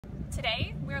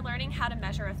Today, we're learning how to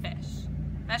measure a fish.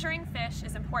 Measuring fish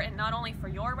is important not only for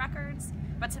your records,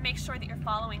 but to make sure that you're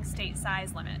following state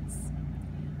size limits.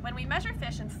 When we measure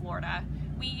fish in Florida,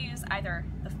 we use either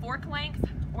the fork length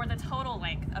or the total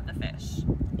length of the fish.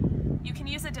 You can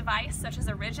use a device such as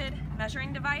a rigid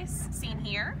measuring device, seen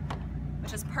here,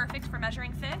 which is perfect for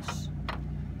measuring fish.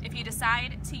 If you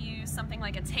decide to use something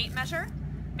like a tape measure,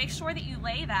 make sure that you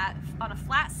lay that on a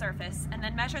flat surface and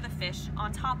then measure the fish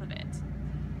on top of it.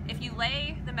 If you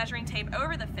lay the measuring tape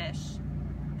over the fish,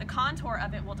 the contour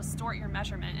of it will distort your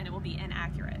measurement and it will be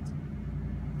inaccurate.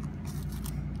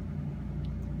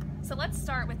 So let's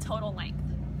start with total length.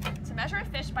 To measure a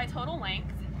fish by total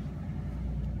length,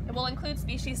 it will include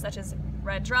species such as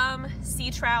red drum,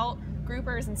 sea trout,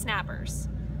 groupers, and snappers.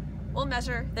 We'll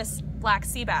measure this black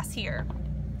sea bass here.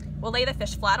 We'll lay the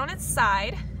fish flat on its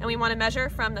side, and we want to measure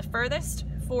from the furthest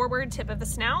forward tip of the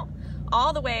snout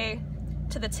all the way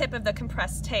to the tip of the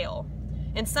compressed tail.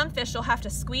 In some fish, you'll have to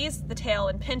squeeze the tail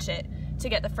and pinch it to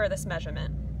get the furthest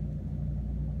measurement.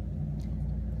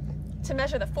 To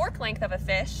measure the fork length of a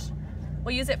fish,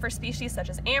 we'll use it for species such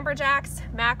as amberjacks,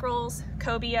 mackerels,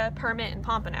 cobia, permit, and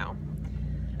pompano.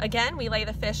 Again, we lay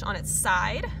the fish on its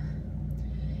side,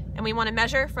 and we want to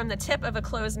measure from the tip of a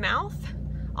closed mouth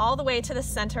all the way to the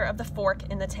center of the fork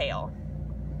in the tail.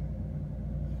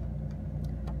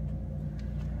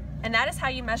 And that is how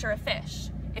you measure a fish.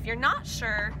 If you're not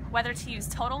sure whether to use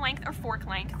total length or fork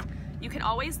length, you can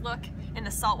always look in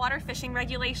the saltwater fishing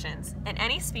regulations, and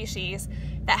any species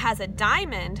that has a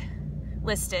diamond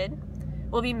listed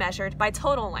will be measured by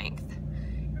total length.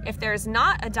 If there's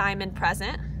not a diamond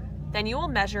present, then you will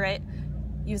measure it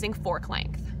using fork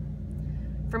length.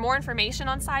 For more information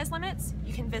on size limits,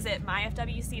 you can visit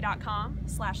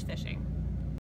myfwc.com/fishing.